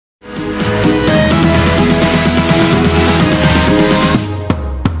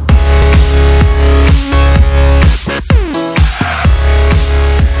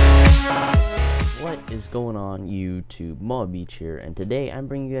YouTube, Moab here, and today I'm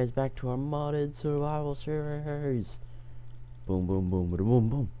bringing you guys back to our modded survival series. Boom, boom, boom, boom,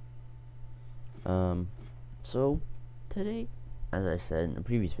 boom, boom. So today, as I said in the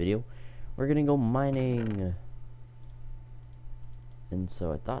previous video, we're gonna go mining. And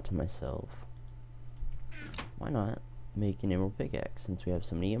so I thought to myself, why not make an emerald pickaxe since we have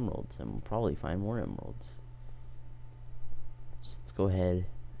so many emeralds, and we'll probably find more emeralds. So let's go ahead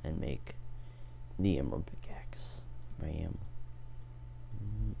and make the emerald pickaxe.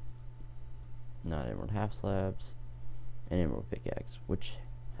 Not emerald half slabs, an emerald pickaxe, which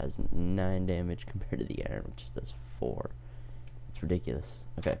has 9 damage compared to the iron, which does 4. It's ridiculous.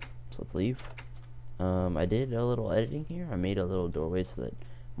 Okay, so let's leave. I did a little editing here. I made a little doorway so that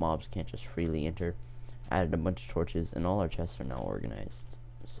mobs can't just freely enter. I added a bunch of torches, and all our chests are now organized.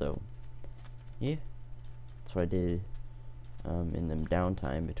 So, yeah, that's what I did in the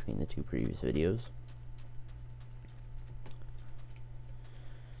downtime between the 2 previous videos.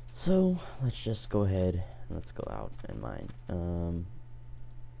 So, let's just go ahead and let's go out and mine.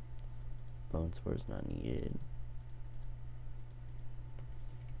 Bone spore is not needed.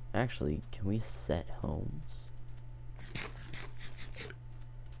 Actually, can we set homes?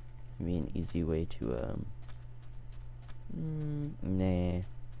 Maybe an easy way to, nah.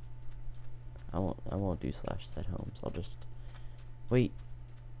 I won't do /set homes. I'll just, wait,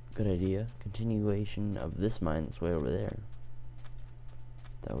 good idea. Continuation of this mine that's way over there.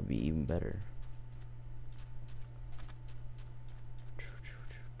 That would be even better.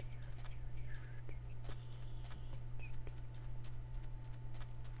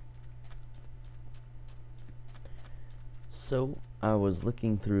 So, I was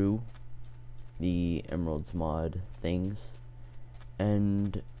looking through the Emeralds mod things,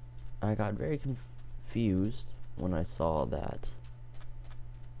 and I got very confused when I saw that.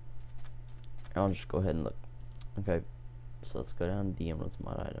 I'll just go ahead and look. Okay. So let's go down to the Emeralds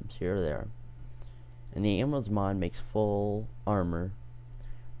mod items. Here they are. And the Emeralds mod makes full armor,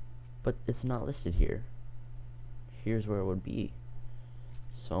 but it's not listed here. Here's where it would be.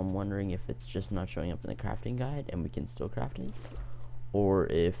 So I'm wondering if it's just not showing up in the crafting guide and we can still craft it, or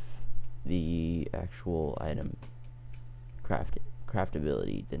if the actual item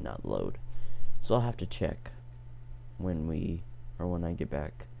craftability did not load. So I'll have to check when I get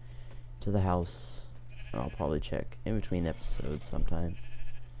back to the house. I'll probably check in between episodes sometime.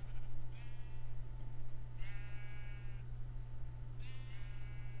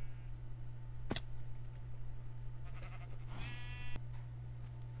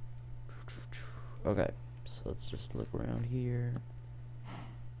 Okay, so let's just look around here.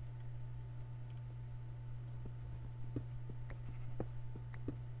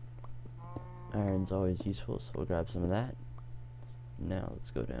 Iron's always useful, so we'll grab some of that. Now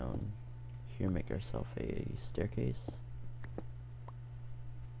let's go down here, make ourselves a staircase.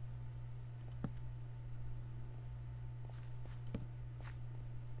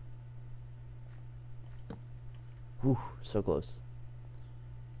 Whew, so close.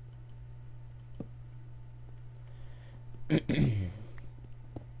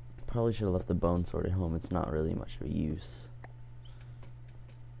 Probably should have left the bone sword at home. It's not really much of a use.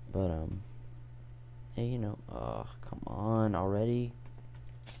 But hey, you know, come on already.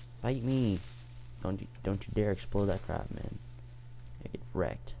 Fight me. Don't you dare explode that crap, man. I get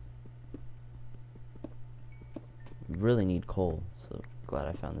wrecked. We really need coal, so glad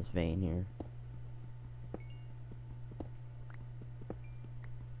I found this vein here.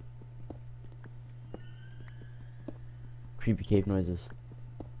 Creepy cave noises.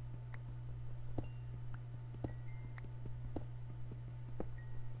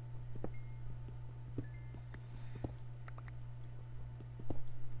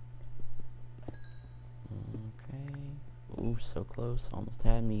 Ooh, so close. Almost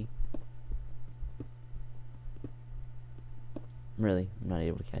had me. Really, I'm not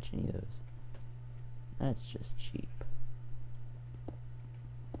able to catch any of those. That's just cheap.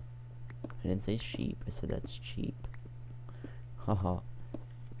 I didn't say sheep. I said that's cheap. Haha.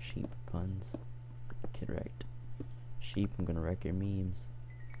 Sheep puns. Kid wrecked. Sheep, I'm gonna wreck your memes.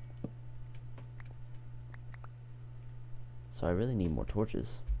 So I really need more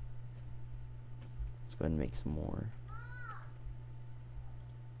torches. Let's go ahead and make some more.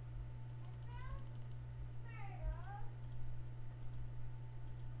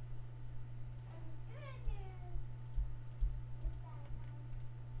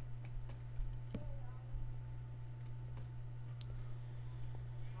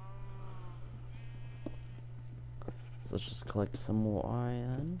 So let's just collect some more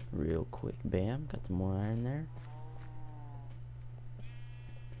iron real quick. Bam, got some more iron there.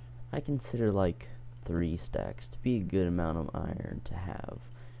 I consider like 3 stacks to be a good amount of iron to have.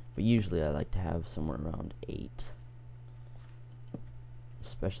 But usually I like to have somewhere around 8.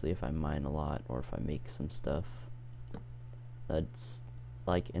 Especially if I mine a lot or if I make some stuff. That's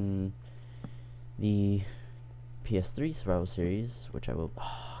like in the PS3 survival series, which I will...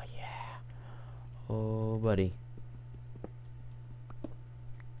 Oh, yeah. Oh, buddy.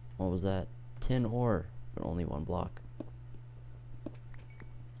 What was that? 10 ore, but only 1 block.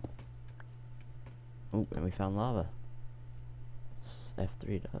 Oh, and we found lava. Let's F3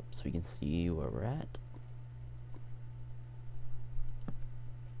 it up so we can see where we're at.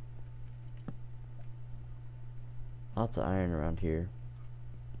 Lots of iron around here.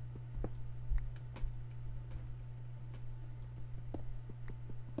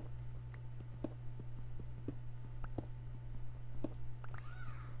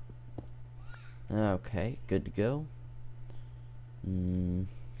 Okay, good to go.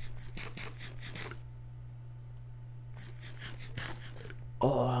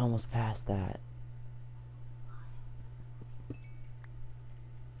 Oh, I almost passed that.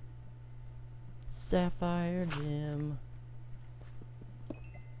 Sapphire gem.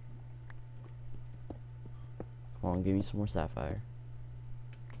 Come on, give me some more sapphire.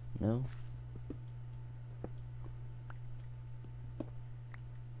 No?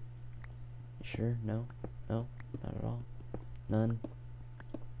 You sure? No? No? Not at all? None?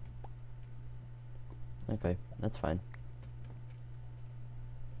 Okay, that's fine.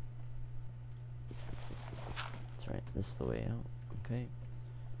 That's right, this is the way out. Okay.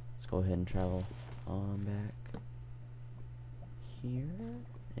 Let's go ahead and travel on back here.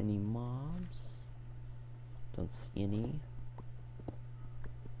 Any mobs? Don't see any.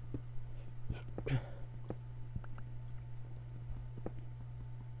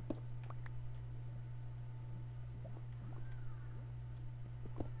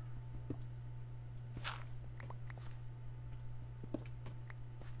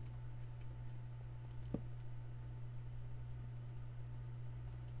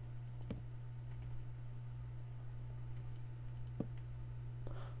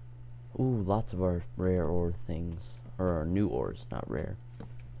 Ooh, lots of our rare ore things. Or our new ores, not rare.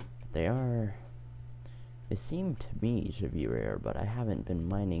 They seem to me to be rare, but I haven't been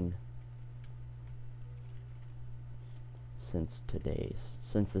mining since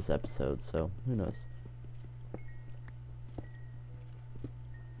this episode, so who knows.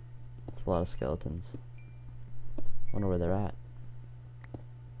 It's a lot of skeletons. Wonder where they're at.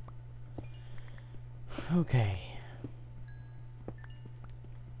 Okay.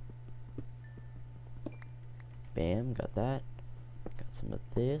 Bam, got that. Got some of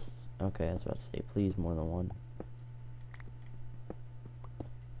this. Okay, I was about to say, please, more than one.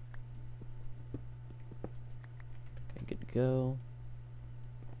 Okay, good to go.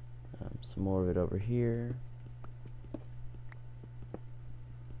 Some more of it over here.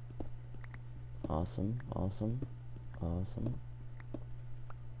 Awesome, awesome, awesome.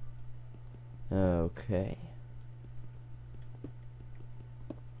 Okay.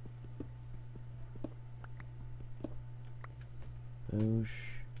 Boosh.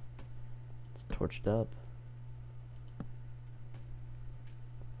 It's torched up.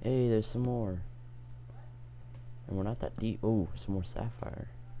 Hey, there's some more. And we're not that deep. Oh, some more sapphire.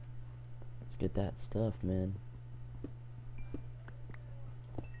 Let's get that stuff, man.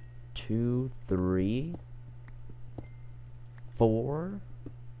 2, 3, 4.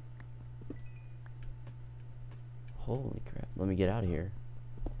 Holy crap. Let me get out of here.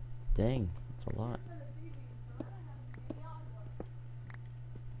 Dang, that's a lot.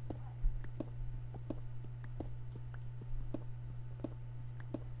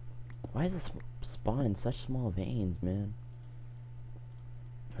 Why is this spawn in such small veins, man?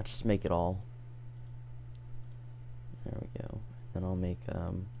 I'll just make it all. There we go. Then I'll make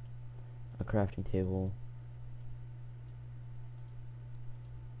a crafting table.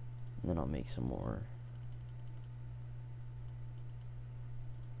 And then I'll make some more.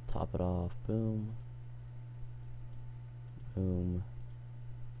 Top it off. Boom. Boom.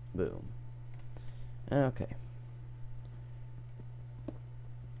 Boom. Okay.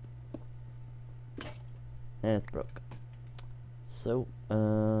 And it's broke. So, let's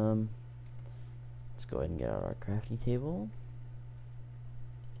go ahead and get out our crafting table.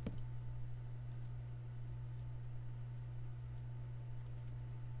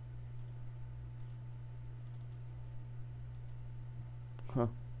 Huh.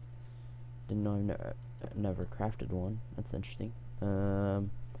 Didn't know I've never crafted one. That's interesting. 1,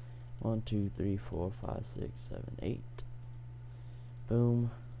 2, 3, 4, 5, 6, 7, 8.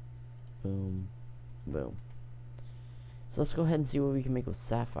 Boom. Boom. Boom. So let's go ahead and see what we can make with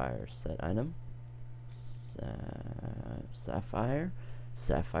sapphire. Set item.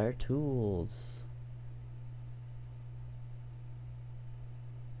 Sapphire tools.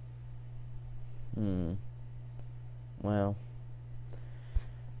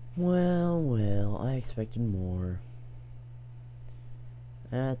 Well, I expected more.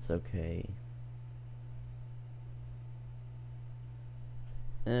 That's okay.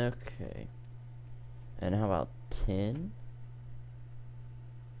 Okay. And how about 10?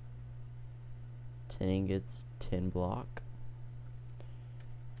 10 ingots, 10 block.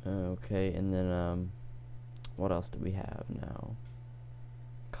 Okay, and then, what else do we have now?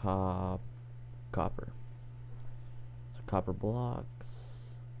 Copper. So copper blocks.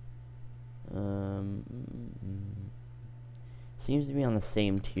 Seems to be on the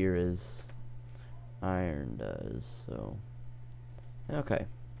same tier as iron does, so. Okay.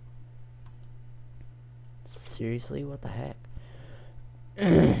 Seriously, what the heck?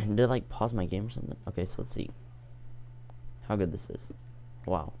 Did I like pause my game or something? Okay, so let's see how good this is.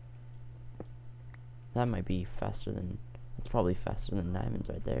 Wow. That might be faster than, that's probably faster than diamonds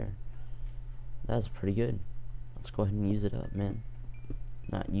right there. That's pretty good. Let's go ahead and use it up, man.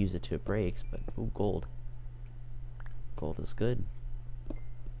 Not use it till it breaks, but ooh, gold. Gold is good.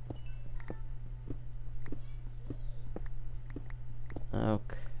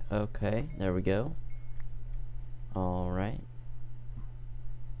 Okay, there we go. Alright.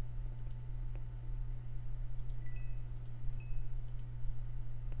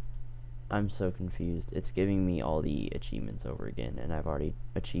 I'm so confused. It's giving me all the achievements over again, and I've already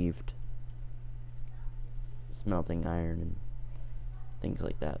achieved smelting iron and things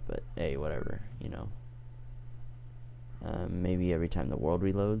like that, but hey, whatever, you know. Maybe every time the world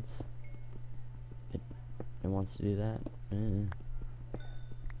reloads, it wants to do that.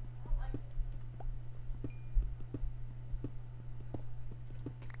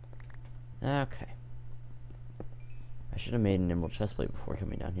 Okay. I should have made an emerald chestplate before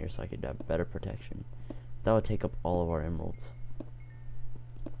coming down here so I could have better protection. That would take up all of our emeralds.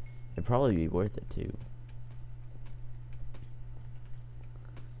 It'd probably be worth it too.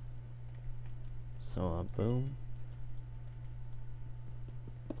 So, boom.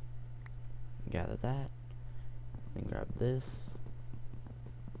 Gather that. Then grab this.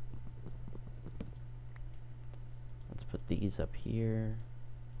 Let's put these up here.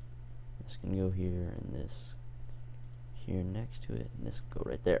 This can go here, and this here next to it, and this can go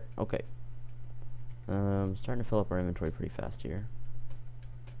right there. Okay. Starting to fill up our inventory pretty fast here.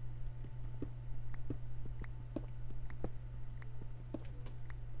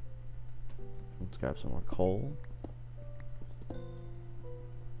 Let's grab some more coal.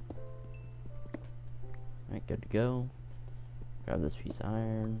 Alright, good to go. Grab this piece of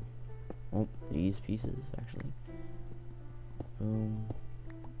iron. Oh, these pieces, actually. Boom.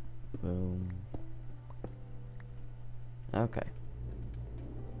 Boom. Okay.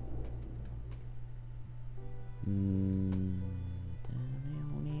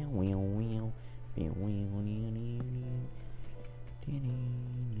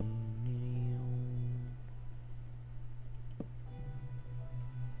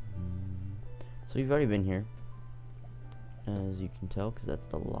 So we've already been here, as you can tell, because that's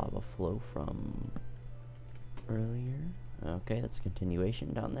the lava flow from earlier. Okay, that's a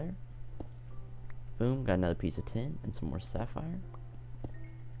continuation down there. Boom, got another piece of tin and some more sapphire.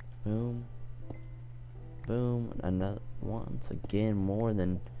 Boom. Boom, another, once again, more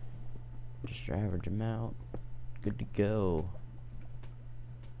than just your average amount. Good to go.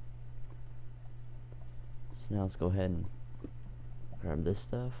 So now let's go ahead and grab this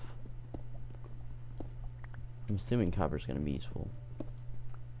stuff. I'm assuming copper's gonna be useful.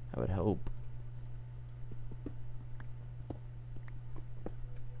 I would hope.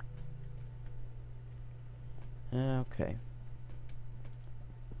 Okay.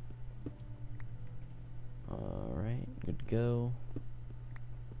 Alright, good to go.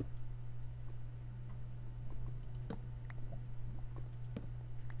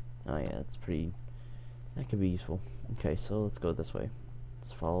 Oh yeah, that's pretty, that could be useful. Okay, so let's go this way.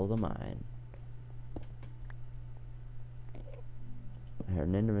 Let's follow the mine. I heard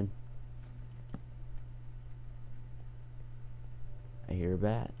an Enderman. I hear a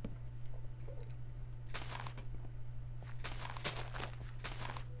bat.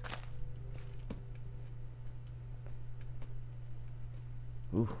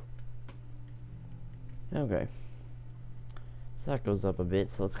 Ooh. Okay. So that goes up a bit,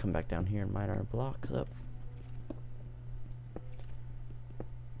 so let's come back down here and mine our blocks up.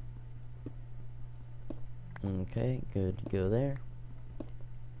 Okay, good to go there.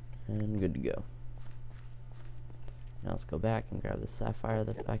 And good to go. Now let's go back and grab the sapphire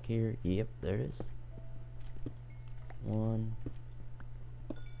that's back here. Yep, there it is.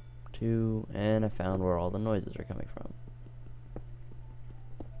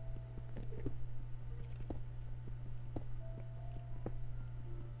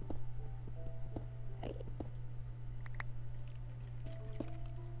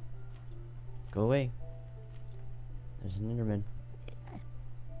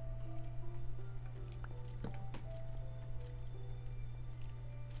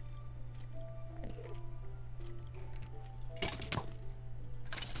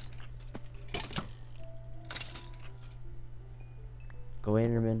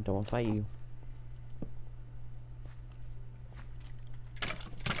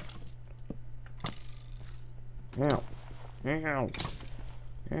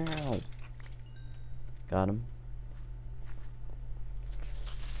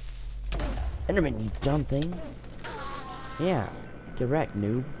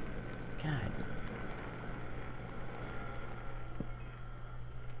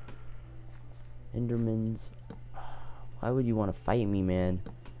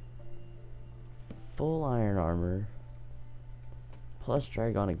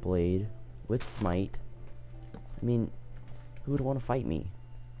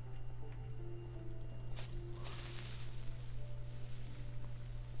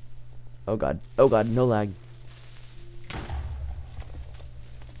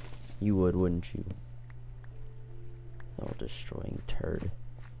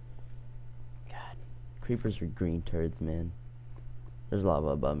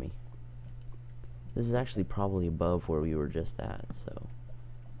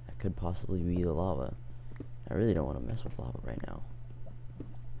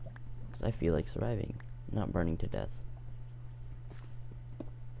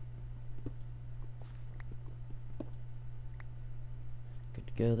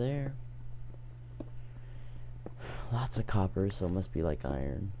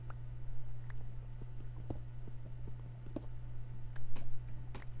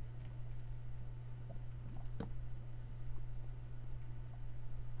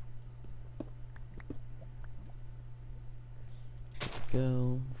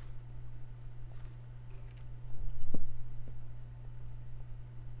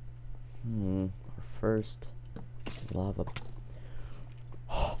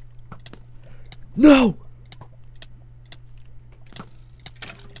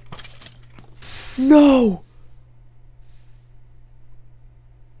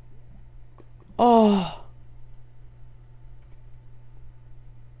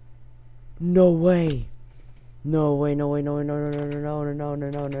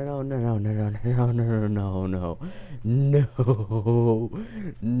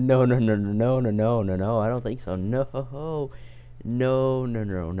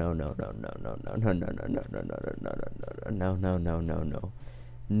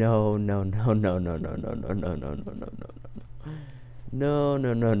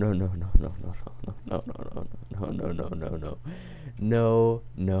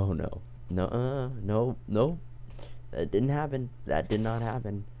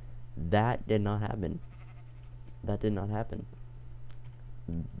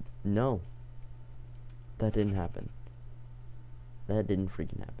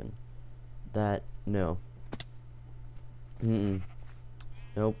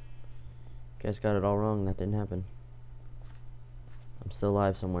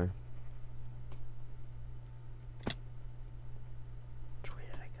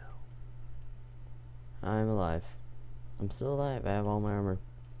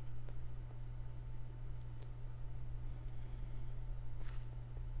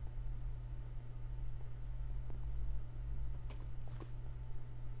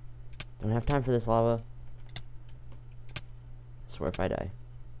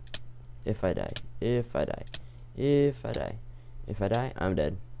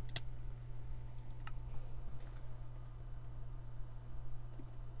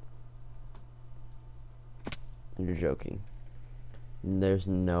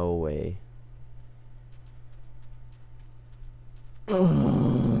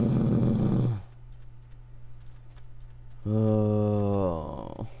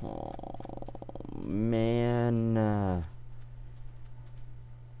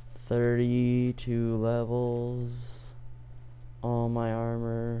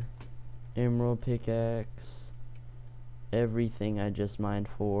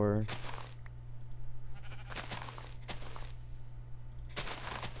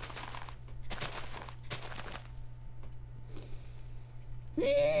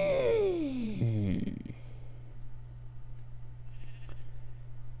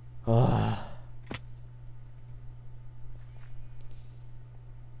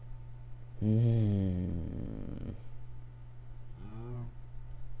 Hmm.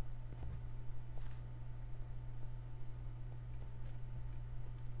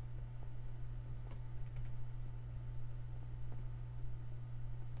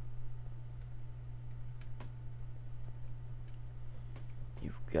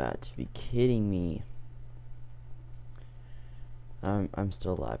 You've got to be kidding me. I'm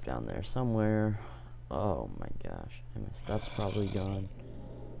still alive down there somewhere. Oh my gosh. And my stuff's probably gone.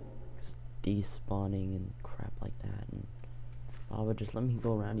 It's despawning and crap like that. And lava, just let me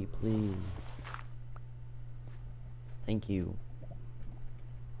go around you, please. Thank you.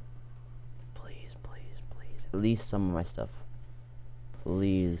 Please, please, please. At least some of my stuff.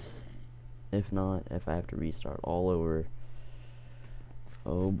 Please. If not, if I have to restart all over.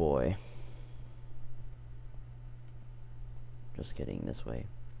 Oh boy. Just kidding, this way.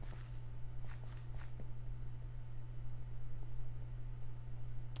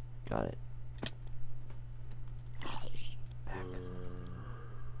 Got it. Back.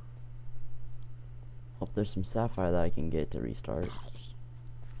 Hope there's some sapphire that I can get to restart.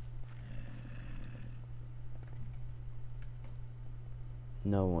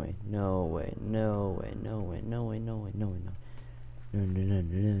 No way, no way, no way, no way, no way, no way, no way, no. No, no, no,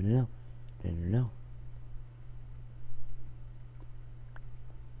 no, no, no, no, no, no.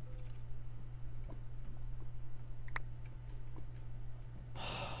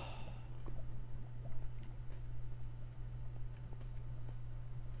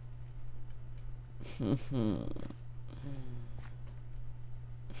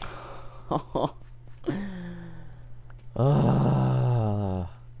 Oh.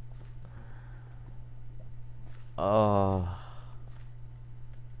 Oh.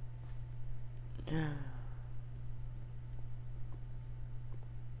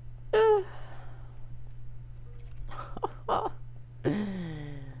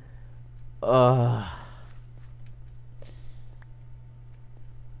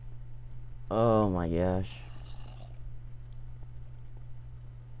 Oh my gosh.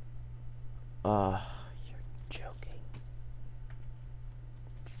 You're joking.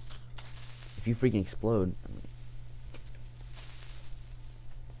 If you freaking explode,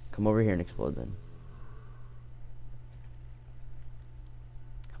 come over here and explode then.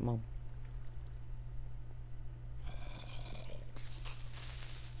 Come on.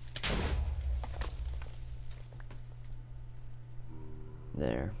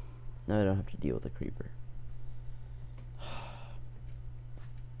 There. Now I don't have to deal with a creeper.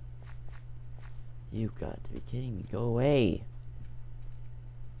 You've got to be kidding me. Go away.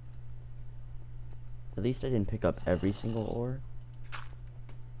 At least I didn't pick up every single ore.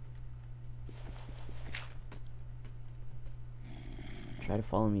 Try to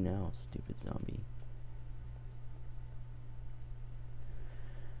follow me now, stupid zombie.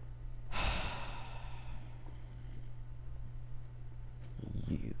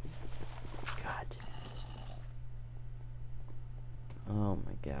 You got to. Oh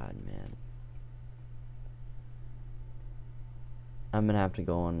my god, man. I'm gonna have to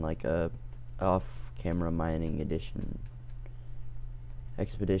go on like a off-camera mining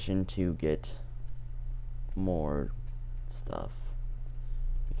expedition to get more stuff,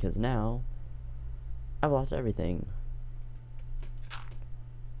 because now I've lost everything.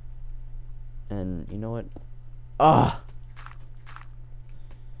 And you know what? Ah,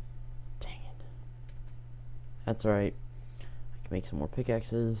 dang it. That's right. I can make some more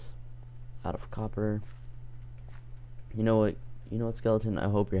pickaxes out of copper. You know what? You know what, skeleton? I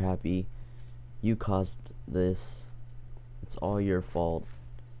hope you're happy. You caused this. It's all your fault.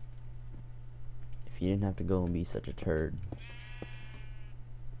 If you didn't have to go and be such a turd,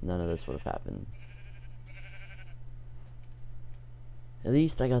 none of this would have happened. At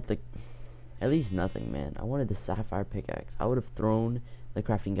least I got the... At least nothing, man. I wanted the sapphire pickaxe. I would have thrown the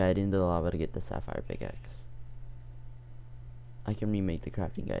crafting guide into the lava to get the sapphire pickaxe. I can remake the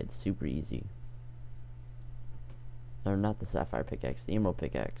crafting guide super easy. Or not the sapphire pickaxe, the emerald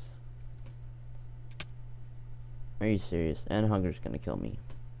pickaxe. Are you serious? And hunger's gonna kill me.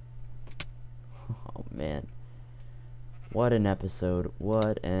 Oh man. What an episode.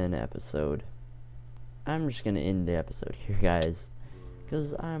 What an episode. I'm just gonna end the episode here, guys,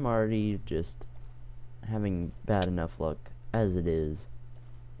 because I'm already just having bad enough luck as it is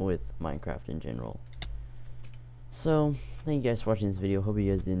with Minecraft in general. So, thank you guys for watching this video. Hope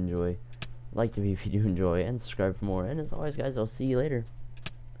you guys did enjoy. Like the video if you do enjoy, and subscribe for more. And as always, guys, I'll see you later.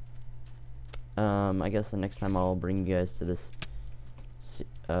 I guess the next time I'll bring you guys to this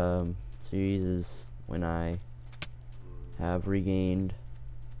series is when I have regained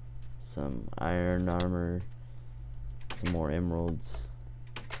some iron armor, some more emeralds,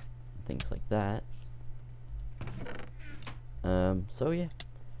 things like that. So yeah,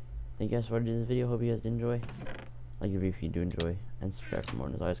 thank you guys for watching this video. Hope you guys did enjoy. Like the video if you do enjoy, and subscribe for more.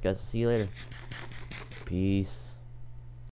 And as always, guys, I'll see you later. Peace.